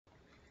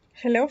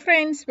Hello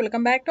friends,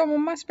 welcome back to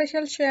అమ్మమ్మ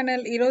special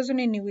channel. ఈరోజు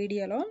నేను ఈ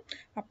వీడియోలో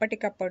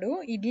అప్పటికప్పుడు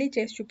ఇడ్లీ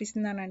చేసి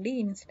చూపిస్తున్నానండి.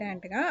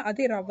 ఇన్స్టాంట్గా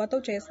అది రవ్వతో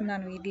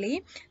చేస్తున్నాను. ఇడ్లీ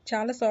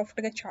చాలా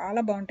సాఫ్ట్గా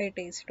చాలా బాగుంటాయి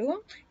టేస్ట్.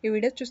 ఈ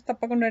వీడియో చూసి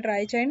తప్పకుండా ట్రై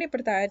చేయండి.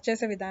 ఇప్పుడు తయారు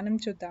చేసే విధానం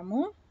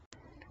చూద్దాము.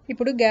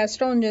 ఇప్పుడు గ్యాస్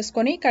స్టవ్ ఆన్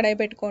చేసుకొని కడాయి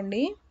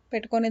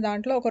పెట్టుకొని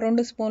దాంట్లో ఒక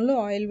 2 స్పూన్లు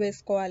ఆయిల్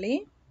వేసుకోవాలి.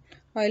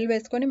 ఆయిల్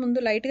వేసుకొని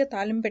ముందు లైట్గా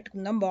తాలింపు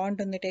పెట్టుకుందాం,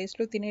 బాగుంటుంది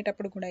టేస్ట్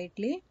తినేటప్పుడు కూడా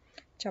ఇడ్లీ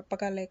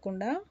చప్పగా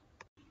లేకుండా.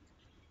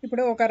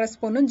 ఇప్పుడు ఒక అర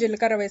స్పూను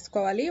జీలకర్ర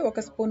వేసుకోవాలి, ఒక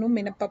స్పూను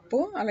మినపప్పు,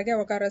 అలాగే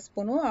ఒక అర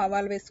స్పూను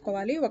ఆవాలు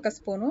వేసుకోవాలి, ఒక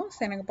స్పూను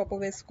శనగపప్పు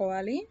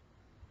వేసుకోవాలి.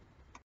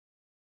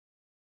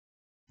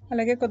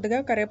 అలాగే కొద్దిగా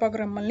కరివేపాకు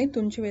రెమ్మల్ని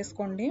తుంచి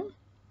వేసుకోండి.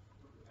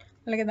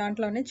 అలాగే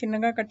దాంట్లోనే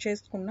చిన్నగా కట్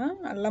చేసుకున్న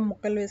అల్లం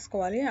ముక్కలు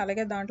వేసుకోవాలి.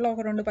 అలాగే దాంట్లో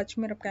ఒక 2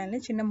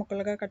 పచ్చిమిరపకాయలని చిన్న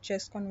ముక్కలుగా కట్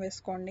చేసుకొని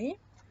వేసుకోండి.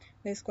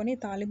 వేసుకొని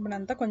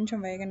తాలింపునంతా కొంచెం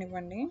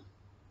వేగనివ్వండి.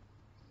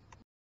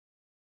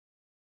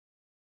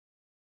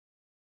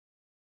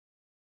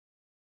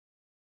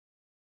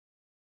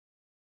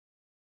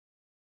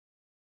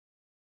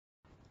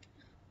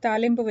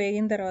 తాలింపు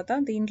వేగిన తర్వాత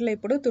దీంట్లో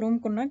ఇప్పుడు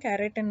తురుముకున్న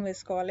క్యారెట్ని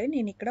వేసుకోవాలి.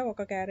 నేను ఇక్కడ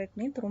ఒక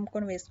క్యారెట్ని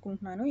తురుముకొని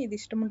వేసుకుంటున్నాను. ఇది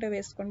ఇష్టం ఉంటే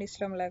వేసుకోండి,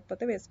 ఇష్టం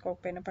లేకపోతే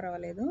వేసుకోకపోయినా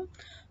పర్వాలేదు.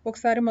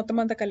 ఒకసారి మొత్తం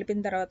అంతా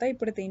కలిపిన తర్వాత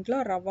ఇప్పుడు దీంట్లో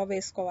రవ్వ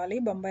వేసుకోవాలి.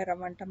 బొంబాయి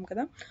రవ్వ అంటాం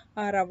కదా,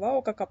 ఆ రవ్వ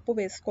 1 కప్పు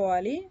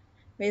వేసుకోవాలి.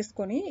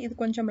 వేసుకొని ఇది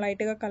కొంచెం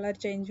లైట్గా కలర్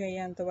చేంజ్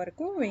అయ్యేంత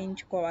వరకు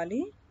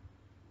వేయించుకోవాలి.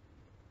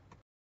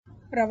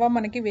 రవ్వ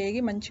మనకి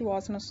వేగి మంచి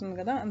వాసన వస్తుంది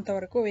కదా,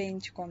 అంతవరకు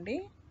వేయించుకోండి.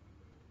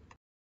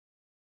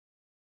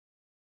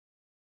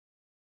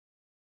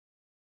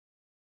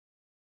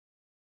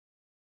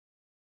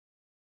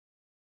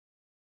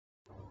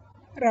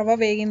 రవ్వ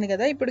వేగింది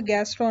కదా, ఇప్పుడు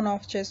గ్యాస్ స్టవ్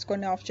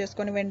ఆఫ్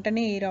చేసుకొని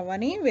వెంటనే ఈ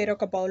రవ్వని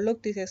వేరొక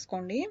బౌల్లోకి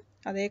తీసేసుకోండి.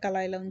 అదే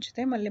కళాయిలో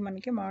ఉంచితే మళ్ళీ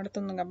మనకి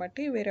మాడుతుంది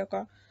కాబట్టి వేరొక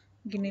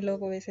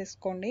గిన్నెలోకి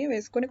వేసేసుకోండి.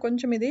 వేసుకొని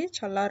కొంచెం ఇది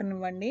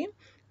చల్లారనివ్వండి.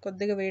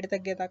 కొద్దిగా వేడి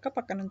తగ్గేదాకా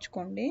పక్కన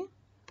ఉంచుకోండి.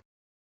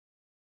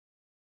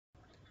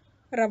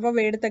 రవ్వ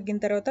వేడి తగ్గిన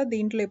తర్వాత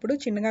దీంట్లో ఇప్పుడు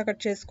చిన్నగా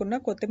కట్ చేసుకున్న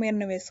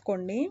కొత్తిమీరని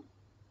వేసుకోండి.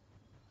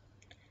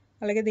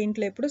 అలాగే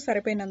దీంట్లో ఇప్పుడు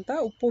సరిపోయినంత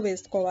ఉప్పు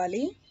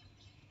వేసుకోవాలి.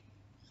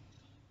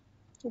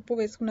 ఉప్పు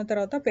వేసుకున్న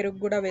తర్వాత పెరుగు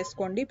కూడా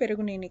వేసుకోండి.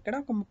 పెరుగు నేను ఇక్కడ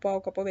ఒక 3/4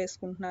 కప్పు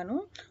వేసుకుంటున్నాను.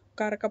 ఒక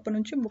అర కప్పు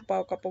నుంచి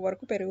 3/4 కప్పు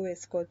వరకు పెరుగు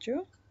వేసుకోవచ్చు.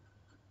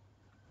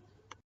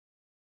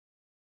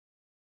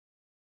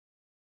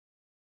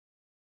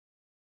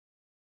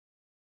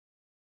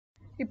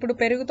 ఇప్పుడు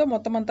పెరుగుతో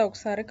మొత్తం అంతా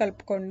ఒకసారి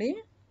కలుపుకోండి.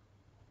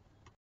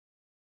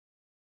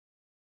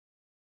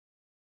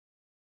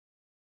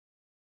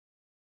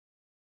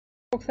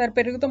 ఒకసారి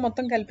పెరుగుతో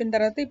మొత్తం కలిపిన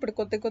తర్వాత ఇప్పుడు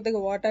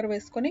కొద్దిగా వాటర్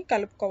వేసుకొని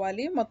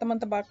కలుపుకోవాలి. మొత్తం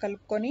అంతా బాగా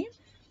కలుపుకొని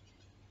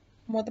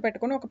మూత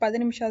పెట్టుకొని ఒక 10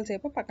 నిమిషాల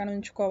సేపు పక్కన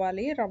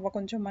ఉంచుకోవాలి. రవ్వ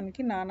కొంచెం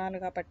మనకి నానాలి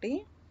కాబట్టి.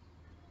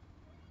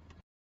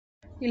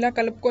 ఇలా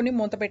కలుపుకొని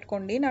మూత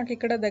పెట్టుకోండి. నాకు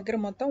ఇక్కడ దగ్గర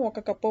మొత్తం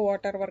 1 కప్పు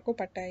వాటర్ వరకు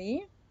పట్టాయి.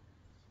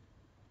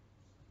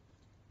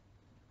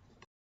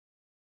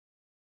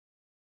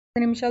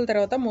 10 నిమిషాల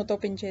తర్వాత మూత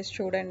ఓపెన్ చేసి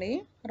చూడండి.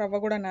 రవ్వ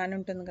కూడా నాని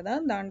ఉంటుంది కదా,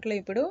 దాంట్లో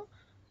ఇప్పుడు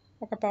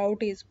ఒక 1/2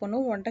 టీ స్పూను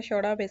వంట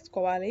సోడా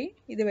వేసుకోవాలి.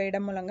 ఇది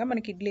వేయడం మూలంగా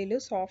మనకి ఇడ్లీలు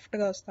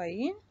సాఫ్ట్గా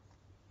వస్తాయి.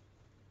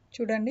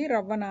 చూడండి,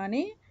 రవ్వ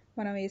నాని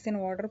మనం వేసిన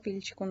వాటర్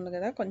పీల్చుకుంది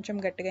కదా, కొంచెం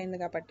గట్టిగా అయింది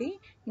కాబట్టి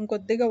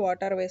ఇంకొద్దిగా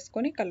వాటర్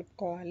వేసుకొని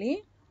కలుపుకోవాలి.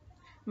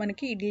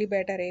 మనకి ఇడ్లీ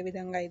బ్యాటర్ ఏ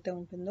విధంగా అయితే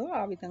ఉంటుందో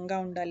ఆ విధంగా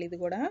ఉండాలి ఇది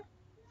కూడా.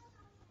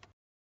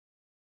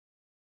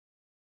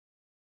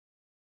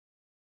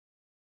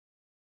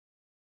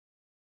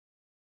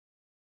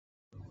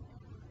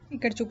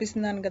 ఇక్కడ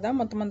చూపిస్తున్నాను కదా,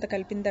 మొత్తం అంతా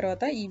కలిపిన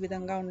తర్వాత ఈ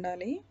విధంగా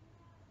ఉండాలి.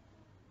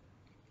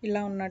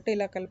 ఇలా ఉన్నట్టు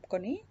ఇలా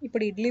కలుపుకొని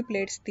ఇప్పుడు ఇడ్లీ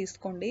ప్లేట్స్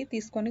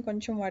తీసుకొని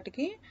కొంచెం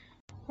వాటికి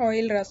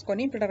ఆయిల్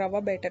రాసుకొని ఇప్పుడు రవ్వ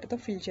బ్యాటర్తో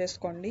ఫిల్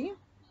చేసుకోండి.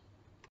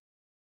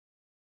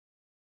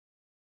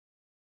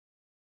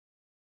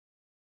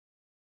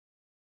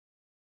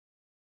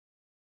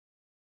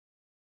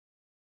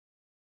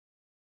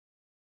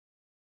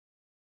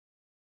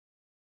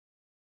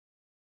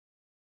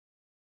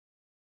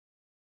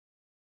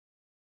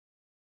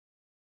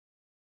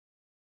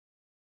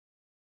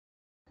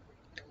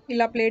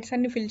 ఇలా ప్లేట్స్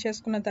అన్ని ఫిల్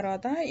చేసుకున్న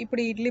తర్వాత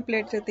ఇప్పుడు ఇడ్లీ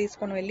ప్లేట్స్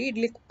తీసుకొని వెళ్ళి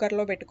ఇడ్లీ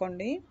కుక్కర్లో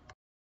పెట్టుకోండి.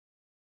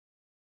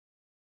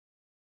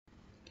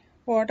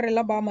 వాటర్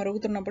ఇలా బాగా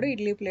మరుగుతున్నప్పుడు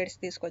ఇడ్లీ ప్లేట్స్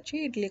తీసుకొచ్చి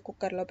ఇడ్లీ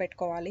కుక్కర్లో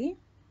పెట్టుకోవాలి.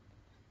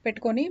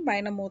 పెట్టుకొని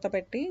పైన మూత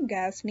పెట్టి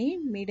గ్యాస్ని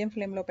మీడియం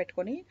ఫ్లేమ్లో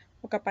పెట్టుకొని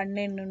ఒక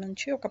 12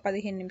 నుంచి ఒక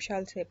 15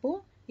 నిమిషాల సేపు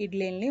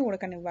ఇడ్లీని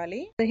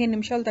ఉడకనివ్వాలి. 15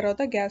 నిమిషాల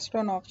తర్వాత గ్యాస్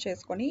స్టవ్ ఆఫ్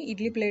చేసుకొని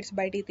ఇడ్లీ ప్లేట్స్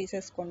బయటికి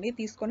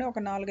తీసుకొని ఒక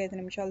 4-5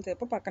 నిమిషాల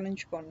సేపు పక్కన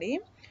ఉంచుకోండి.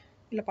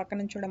 ఇలా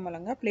పక్కన ఉంచడం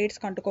మూలంగా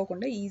ప్లేట్స్కి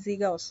అంటుకోకుండా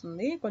ఈజీగా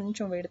వస్తుంది.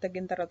 కొంచెం వేడి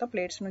తగ్గిన తర్వాత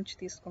ప్లేట్స్ నుంచి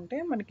తీసుకుంటే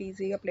మనకి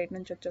ఈజీగా ప్లేట్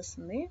నుంచి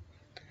వచ్చేస్తుంది.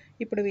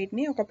 ఇప్పుడు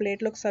వీటిని ఒక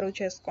ప్లేట్లోకి సర్వ్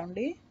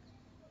చేసుకోండి.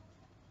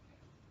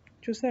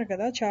 చూసారు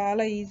కదా,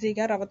 చాలా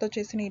ఈజీగా రవ్వతో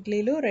చేసిన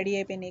ఇడ్లీలు రెడీ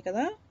అయిపోయినాయి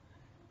కదా.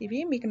 ఇవి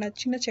మీకు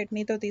నచ్చిన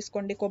చట్నీతో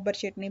తీసుకోండి. కొబ్బరి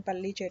చట్నీ,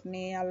 పల్లీ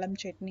చట్నీ, అల్లం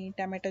చట్నీ,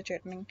 టమాటో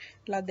చట్నీ,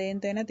 ఇలా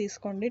దేనితోనైనా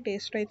తీసుకోండి.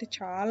 టేస్ట్ అయితే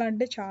చాలా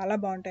అంటే చాలా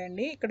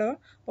బాగుంటాయండి. ఇక్కడ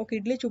ఒక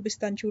ఇడ్లీ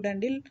చూపిస్తాను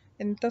చూడండి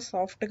ఎంత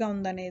సాఫ్ట్గా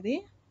ఉందనేది.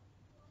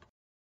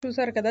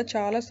 చూసారు కదా,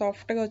 చాలా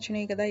సాఫ్ట్గా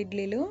వచ్చినాయి కదా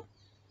ఇడ్లీలు.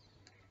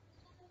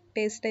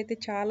 టేస్ట్ అయితే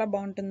చాలా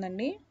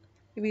బాగుంటుందండి.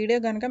 ఈ వీడియో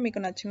కనుక మీకు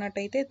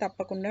నచ్చినట్టయితే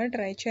తప్పకుండా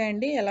ట్రై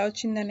చేయండి. ఎలా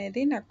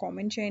వచ్చిందనేది నాకు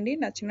కామెంట్ చేయండి.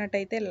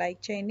 నచ్చినట్టయితే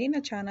లైక్ చేయండి.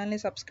 నా ఛానల్ని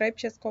సబ్స్క్రైబ్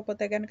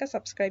చేసుకోకపోతే కనుక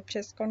సబ్స్క్రైబ్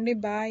చేసుకోండి.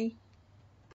 బాయ్.